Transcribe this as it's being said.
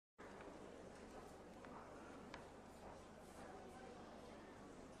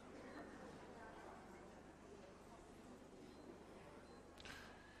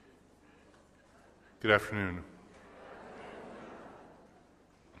Good afternoon.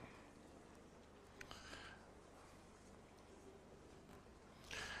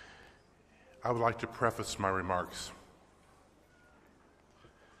 I would like to preface my remarks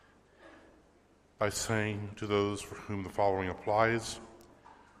by saying to those for whom the following applies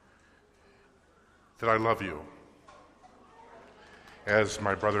that I love you as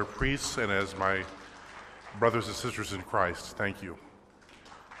my brother priests and as my brothers and sisters in Christ. Thank you.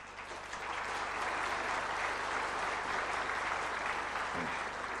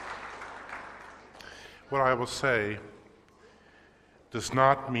 What I will say does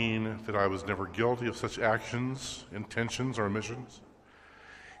not mean that I was never guilty of such actions, intentions, or omissions.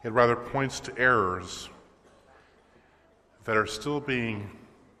 It rather points to errors that are still being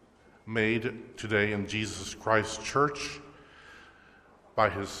made today in Jesus Christ's church by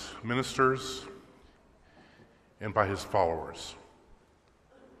his ministers and by his followers.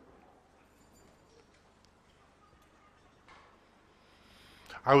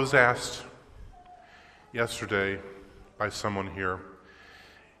 I was asked yesterday by someone here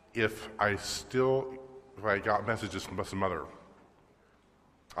if I got messages from Blessed Mother.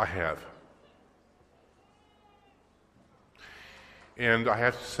 I have. And I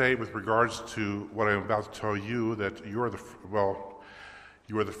have to say, with regards to what I'm about to tell you, that you are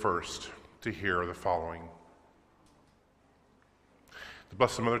the first to hear the following. The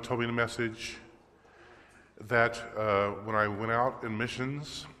Blessed Mother told me in a message that when I went out in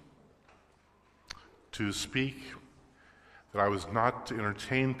missions to speak, that I was not to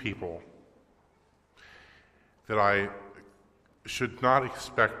entertain people, that I should not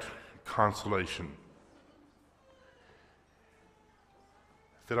expect consolation,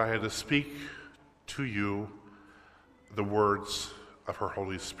 that I had to speak to you the words of her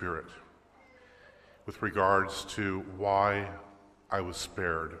Holy Spirit with regards to why I was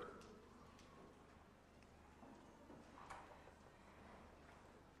spared.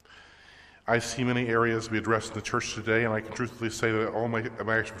 I see many areas to be addressed in the church today, and I can truthfully say that all my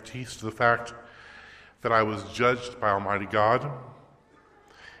expertise to the fact that I was judged by Almighty God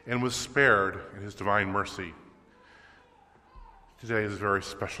and was spared in his divine mercy. Today is a very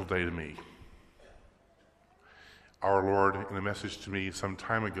special day to me. Our Lord, in a message to me some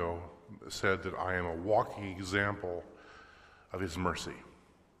time ago, said that I am a walking example of his mercy.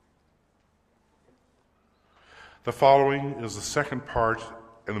 The following is the second part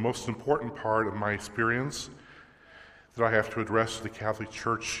and the most important part of my experience that I have to address to the Catholic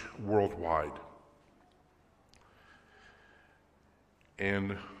Church worldwide.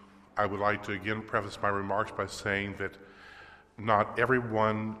 And I would like to again preface my remarks by saying that not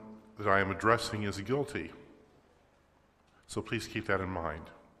everyone that I am addressing is guilty. So please keep that in mind.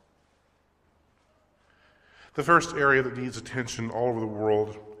 The first area that needs attention all over the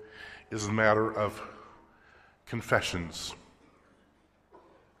world is the matter of confessions.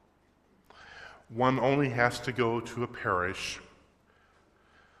 One only has to go to a parish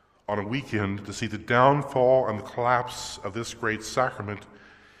on a weekend to see the downfall and the collapse of this great sacrament,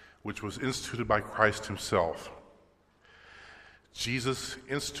 which was instituted by Christ himself. Jesus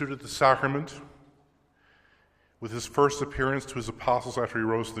instituted the sacrament with his first appearance to his apostles after he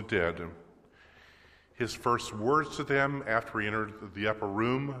rose from the dead. His first words to them after he entered the upper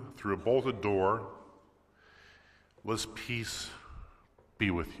room through a bolted door was, "Peace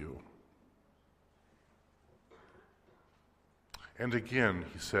be with you." And again,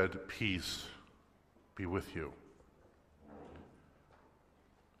 he said, "Peace be with you.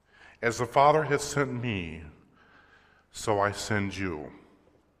 As the Father has sent me, so I send you."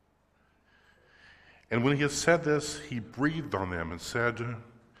 And when he had said this, he breathed on them and said,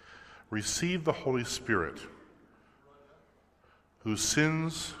 "Receive the Holy Spirit. Whose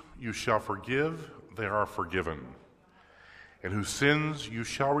sins you shall forgive, they are forgiven. And whose sins you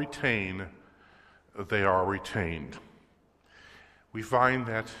shall retain, they are retained." We find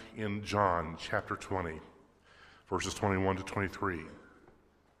that in John chapter 20, verses 21 to 23.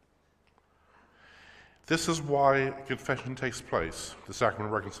 This is why confession takes place, the sacrament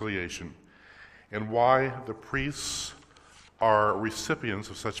of reconciliation, and why the priests are recipients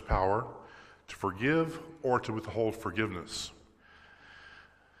of such power to forgive or to withhold forgiveness.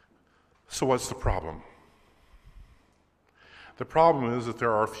 So what's the problem? The problem is that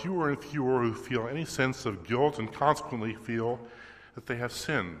there are fewer and fewer who feel any sense of guilt and consequently feel that they have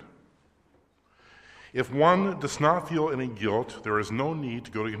sinned. If one does not feel any guilt, there is no need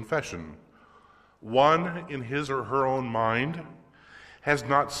to go to confession. One, in his or her own mind, has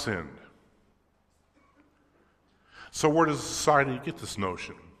not sinned. So where does society get this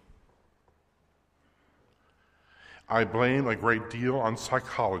notion? I blame a great deal on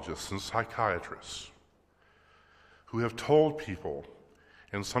psychologists and psychiatrists who have told people,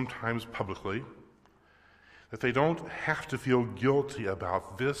 and sometimes publicly, that they don't have to feel guilty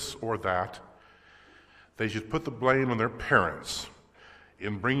about this or that. They should put the blame on their parents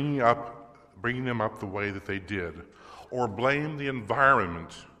in bringing them up the way that they did, or blame the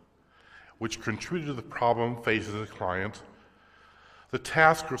environment which contributed to the problem facing the client. The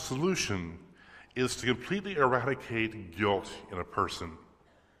task or solution is to completely eradicate guilt in a person.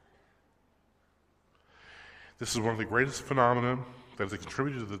 This is one of the greatest phenomena that has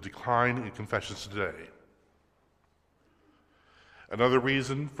contributed to the decline in confessions today. Another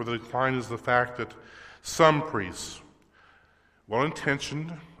reason for the decline is the fact that some priests,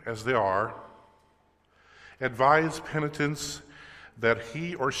 well-intentioned as they are, advise penitents that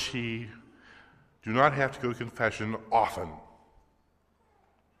he or she do not have to go to confession often.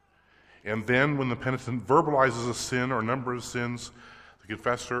 And then when the penitent verbalizes a sin or number of sins, the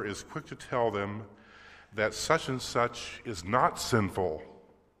confessor is quick to tell them that such and such is not sinful,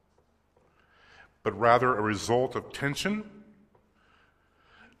 but rather a result of tension,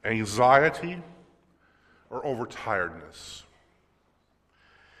 anxiety, or overtiredness.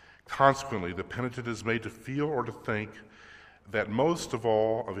 Consequently, the penitent is made to feel or to think that most of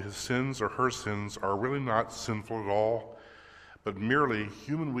all of his sins or her sins are really not sinful at all, but merely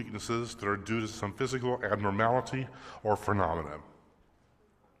human weaknesses that are due to some physical abnormality or phenomena.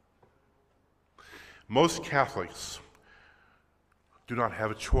 Most Catholics do not have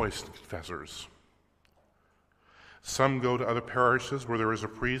a choice in confessors. Some go to other parishes where there is a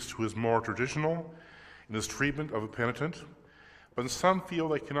priest who is more traditional in his treatment of a penitent, but some feel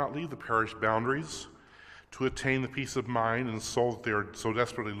they cannot leave the parish boundaries to attain the peace of mind and soul that they are so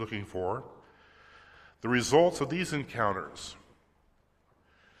desperately looking for. The results of these encounters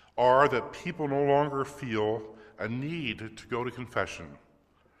are that people no longer feel a need to go to confession.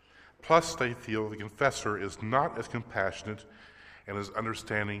 Plus, they feel the confessor is not as compassionate and as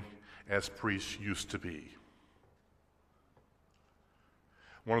understanding as priests used to be.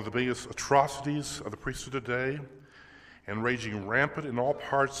 One of the biggest atrocities of the priesthood today, and raging rampant in all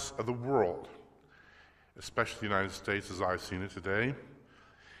parts of the world, especially the United States as I've seen it today,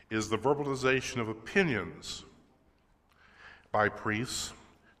 is the verbalization of opinions by priests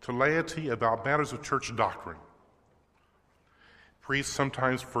to laity about matters of church doctrine. Priests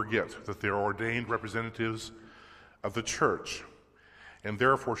sometimes forget that they are ordained representatives of the church and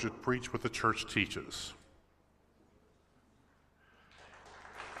therefore should preach what the church teaches.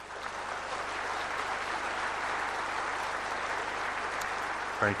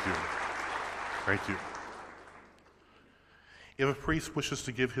 Thank you. Thank you. If a priest wishes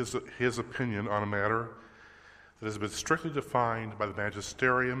to give his opinion on a matter that has been strictly defined by the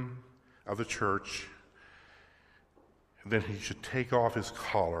magisterium of the church, then he should take off his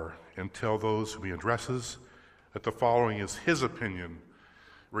collar and tell those whom he addresses that the following is his opinion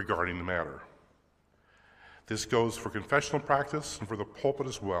regarding the matter. This goes for confessional practice and for the pulpit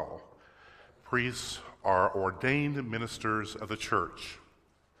as well. Priests are ordained ministers of the church.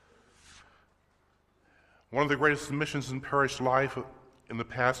 One of the greatest missions in parish life in the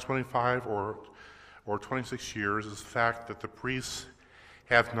past 25 or 26 years is the fact that the priests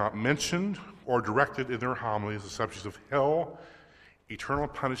have not mentioned or directed in their homilies the subjects of hell, eternal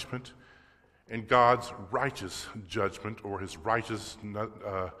punishment, and God's righteous judgment or his righteousness,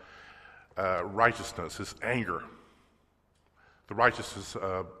 his anger. The righteousness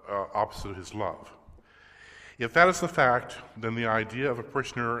opposite of his love. If that is the fact, then the idea of a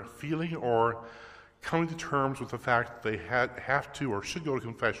parishioner feeling or coming to terms with the fact that they have to or should go to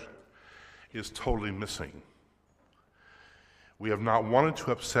confession is totally missing. We have not wanted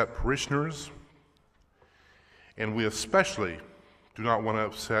to upset parishioners, and we especially do not want to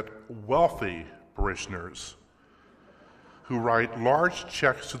upset wealthy parishioners who write large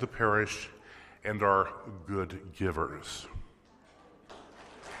checks to the parish and are good givers.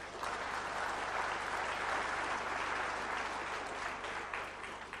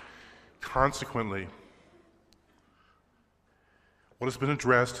 Consequently, what has been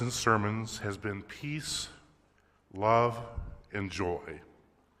addressed in sermons has been peace, love, and joy.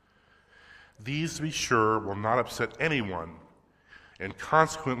 These, to be sure, will not upset anyone, and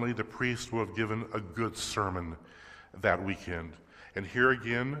consequently the priest will have given a good sermon that weekend. And here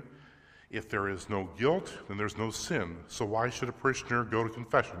again, if there is no guilt, then there's no sin. So why should a parishioner go to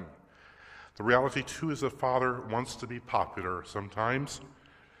confession? The reality, too, is that Father wants to be popular sometimes.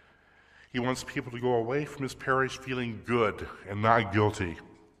 He wants people to go away from his parish feeling good and not guilty.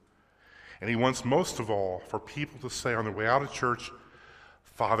 And he wants most of all for people to say on their way out of church,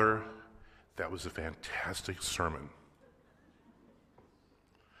 Father, that was a fantastic sermon.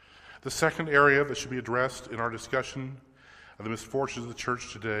 The second area that should be addressed in our discussion of the misfortunes of the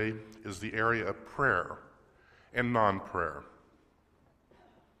church today is the area of prayer and non-prayer.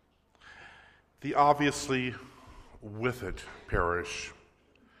 The obviously with it parish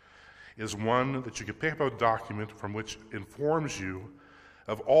is one that you can pick up a document from which informs you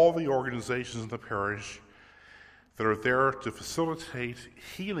of all the organizations in the parish that are there to facilitate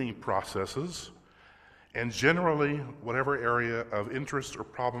healing processes and generally whatever area of interest or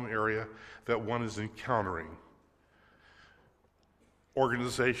problem area that one is encountering.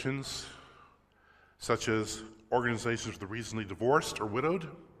 Organizations such as organizations for the recently divorced or widowed,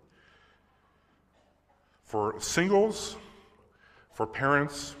 for singles, for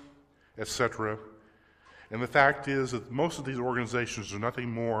parents, etc. And the fact is that most of these organizations are nothing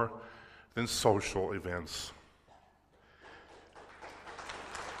more than social events.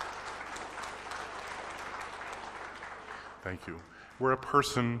 Thank you. Where a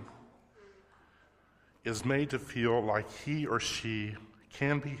person is made to feel like he or she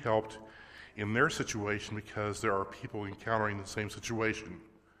can be helped in their situation because there are people encountering the same situation.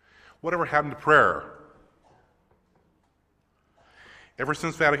 Whatever happened to prayer? Ever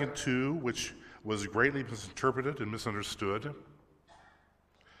since Vatican II, which was greatly misinterpreted and misunderstood,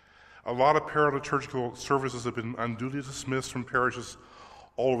 a lot of paraliturgical services have been unduly dismissed from parishes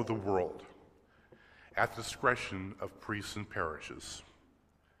all over the world at the discretion of priests and parishes.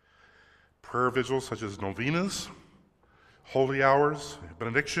 Prayer vigils such as novenas, holy hours,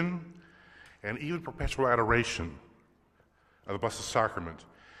 benediction, and even perpetual adoration of the Blessed Sacrament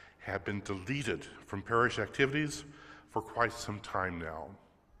have been deleted from parish activities for quite some time now.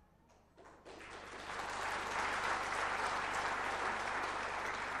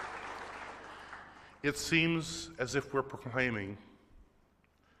 It seems as if we're proclaiming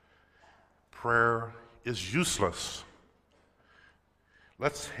prayer is useless.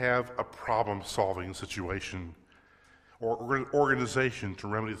 Let's have a problem-solving situation or organization to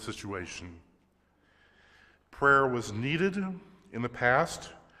remedy the situation. Prayer was needed in the past.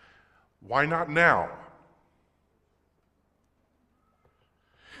 Why not now?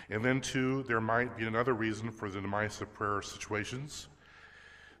 And then, too, there might be another reason for the demise of prayer situations.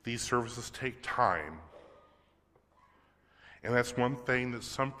 These services take time. And that's one thing that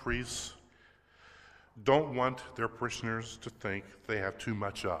some priests don't want their parishioners to think they have too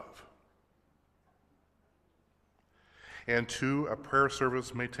much of. And two, a prayer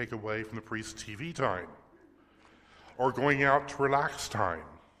service may take away from the priest's TV time or going out to relax time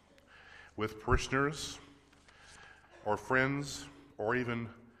with parishioners or friends or even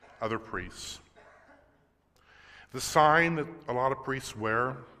other priests. The sign that a lot of priests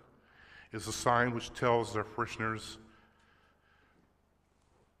wear is a sign which tells their parishioners,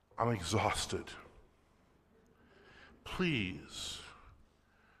 I'm exhausted. Please,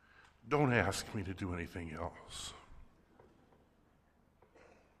 don't ask me to do anything else.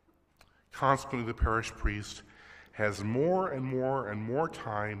 Consequently, the parish priest has more and more and more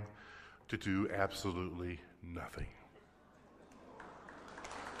time to do absolutely nothing.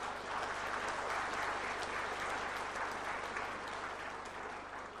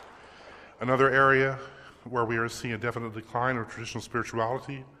 Another area where we are seeing a definite decline of traditional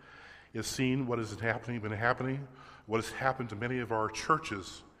spirituality is seeing what has been happening, what has happened to many of our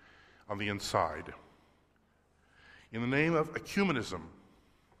churches on the inside. In the name of ecumenism,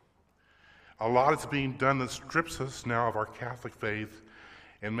 a lot is being done that strips us now of our Catholic faith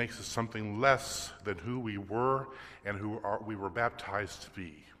and makes us something less than who we were and we were baptized to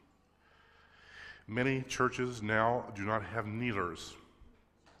be. Many churches now do not have kneelers.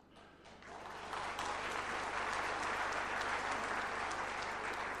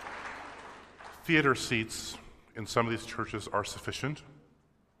 Theater seats in some of these churches are sufficient.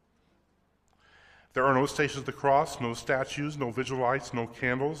 There are no Stations of the Cross, no statues, no vigil lights, no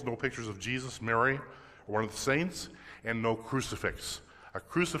candles, no pictures of Jesus, Mary, or one of the saints, and no crucifix. A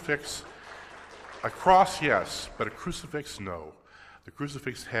cross, yes, but a crucifix, no. The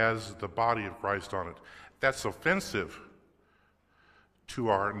crucifix has the body of Christ on it. That's offensive to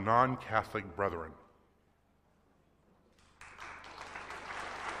our non-Catholic brethren.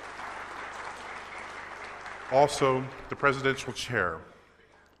 Also, the presidential chair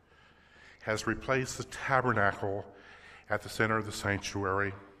has replaced the tabernacle at the center of the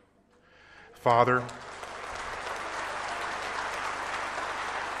sanctuary. Father,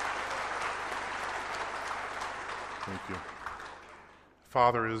 thank you.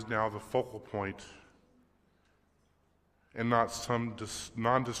 Father is now the focal point and not some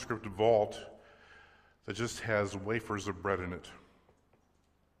nondescript vault that just has wafers of bread in it.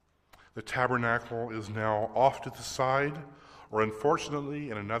 The tabernacle is now off to the side, or unfortunately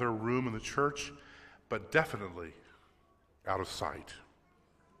in another room in the church, but definitely out of sight.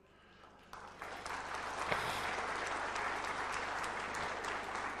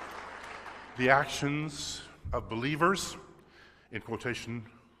 The actions of believers, in quotation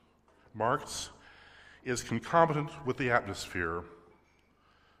marks, is concomitant with the atmosphere,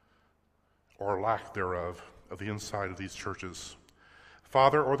 or lack thereof, of the inside of these churches.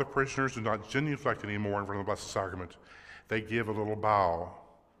 Father or the parishioners do not genuflect anymore in front of the Blessed Sacrament. They give a little bow.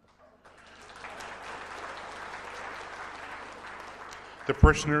 The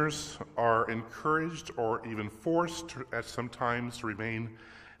parishioners are encouraged or even forced at some times to remain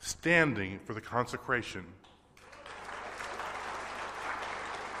standing for the consecration.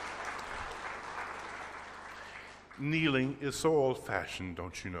 Kneeling is so old-fashioned,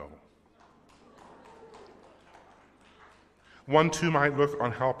 don't you know? One too might look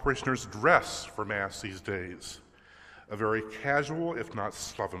on how parishioners dress for Mass these days, a very casual, if not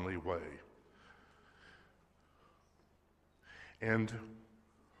slovenly way. And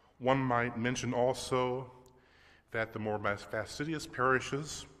one might mention also that the more fastidious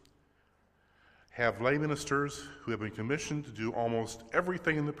parishes have lay ministers who have been commissioned to do almost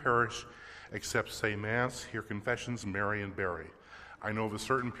everything in the parish except say Mass, hear confessions, marry, and bury. I know of a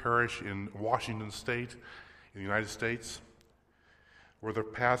certain parish in Washington State, in the United States, where the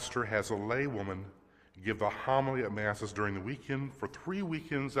pastor has a lay woman give the homily at Masses during the weekend for 3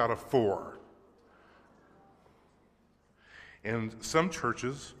 weekends out of 4. In some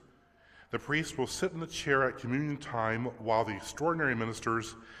churches, the priest will sit in the chair at communion time while the extraordinary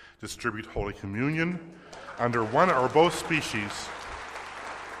ministers distribute Holy Communion under one or both species.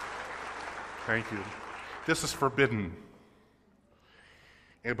 Thank you. This is forbidden.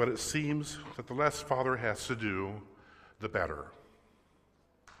 But it seems that the less Father has to do, the better.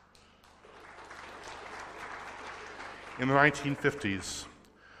 In the 1950s,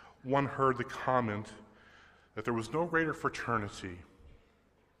 one heard the comment that there was no greater fraternity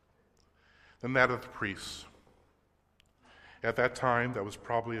than that of the priests. At that time, that was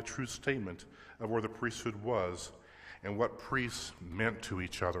probably a true statement of where the priesthood was and what priests meant to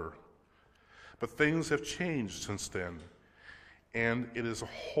each other. But things have changed since then, and it is a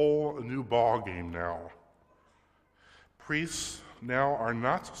whole new ballgame now. Priests now are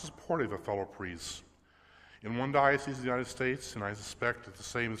not so supportive of fellow priests. In one diocese of the United States, and I suspect that the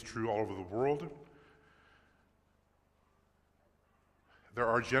same is true all over the world, there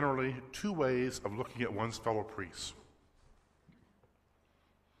are generally 2 ways of looking at one's fellow priests.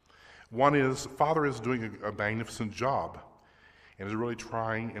 One is, Father is doing a magnificent job and is really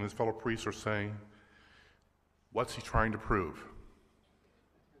trying, and his fellow priests are saying, what's he trying to prove?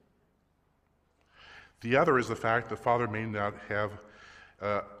 The other is the fact that Father may not have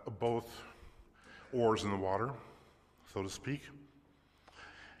both oars in the water, so to speak.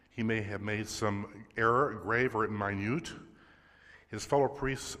 He may have made some error, grave or minute. His fellow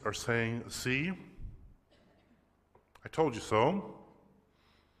priests are saying, see, I told you so.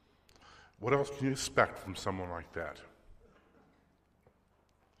 What else can you expect from someone like that?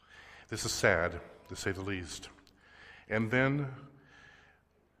 This is sad, to say the least. And then,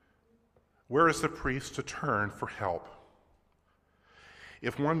 where is the priest to turn for help?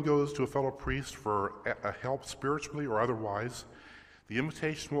 If one goes to a fellow priest for a help spiritually or otherwise, the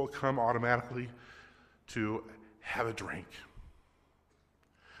invitation will come automatically to have a drink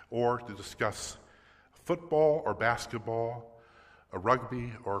or to discuss football or basketball, a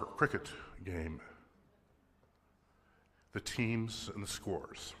rugby or cricket game, the teams and the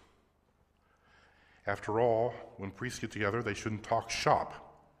scores. After all, when priests get together, they shouldn't talk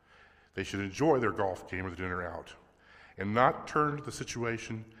shop. They should enjoy their golf game or the dinner out and not turn the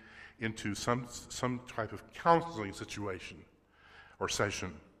situation into some type of counseling situation or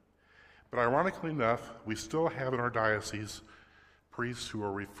session. But ironically enough, we still have in our diocese priests who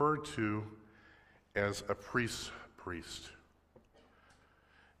are referred to as a priest's priest.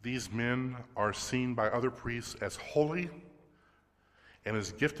 These men are seen by other priests as holy and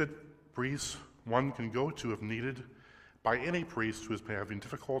as gifted priests one can go to if needed by any priest who is having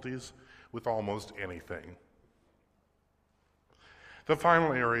difficulties with almost anything. The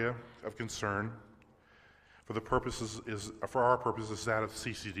final area of concern for our purposes is that of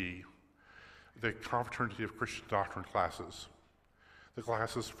CCD, the Confraternity of Christian Doctrine classes, the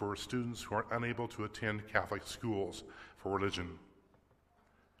classes for students who are unable to attend Catholic schools for religion.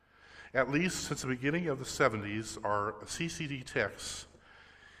 At least since the beginning of the 70s, our CCD texts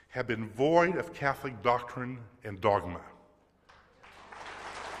have been void of Catholic doctrine and dogma.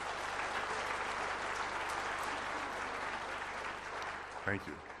 Thank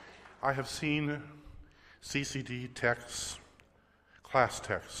you. I have seen CCD texts class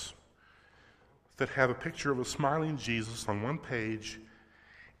texts that have a picture of a smiling Jesus on one page,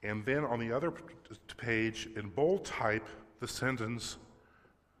 and then on the other page, in bold type, the sentence,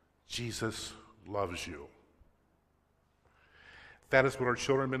 Jesus loves you. That is what our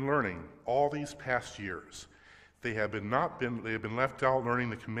children have been learning all these past years. They have been left out learning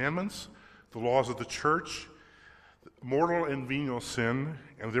the commandments, the laws of the church, mortal and venial sin,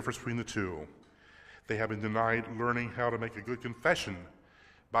 and the difference between the two. They have been denied learning how to make a good confession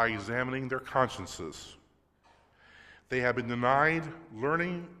by examining their consciences. They have been denied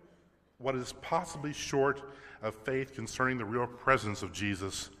learning what is possibly short of faith concerning the real presence of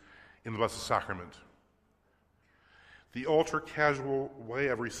Jesus in the Blessed Sacrament. The ultra-casual way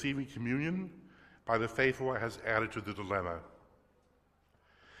of receiving communion by the faithful has added to the dilemma.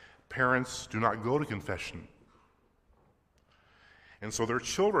 Parents do not go to confession, and so their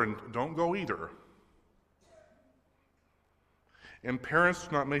children don't go either. And parents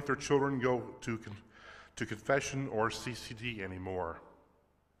do not make their children go to confession or CCD anymore.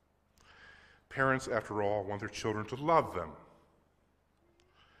 Parents, after all, want their children to love them.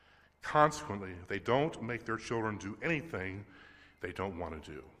 Consequently, they don't make their children do anything they don't want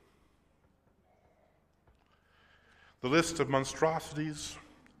to do. The list of monstrosities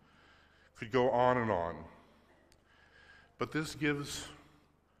could go on and on, but this gives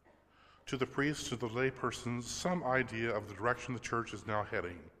to the priests, to the laypersons, some idea of the direction the church is now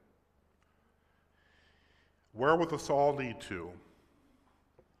heading. Where will this all lead to?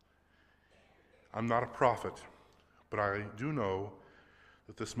 I'm not a prophet, but I do know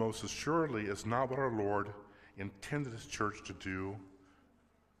that this most assuredly is not what our Lord intended his church to do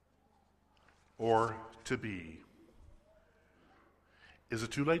or to be. Is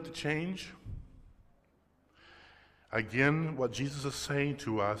it too late to change? Again, what Jesus is saying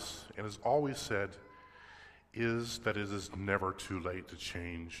to us, and has always said, is that it is never too late to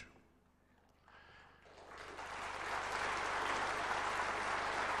change.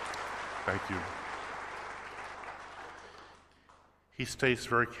 Thank you. He states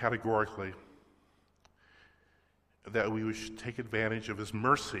very categorically that we should take advantage of his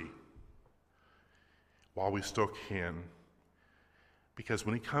mercy while we still can, because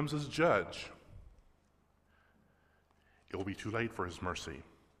when he comes as judge, it will be too late for his mercy.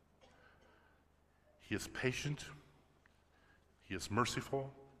 He is patient, he is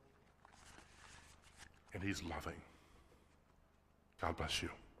merciful, and he's loving. God bless you.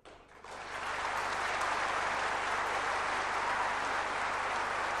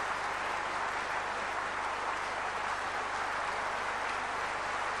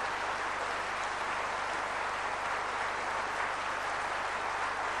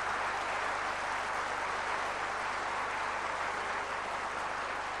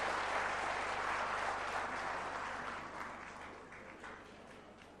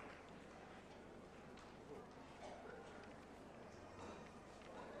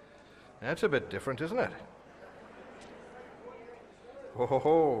 That's a bit different, isn't it? Oh, ho,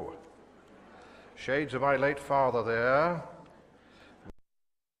 ho. Shades of my late father there.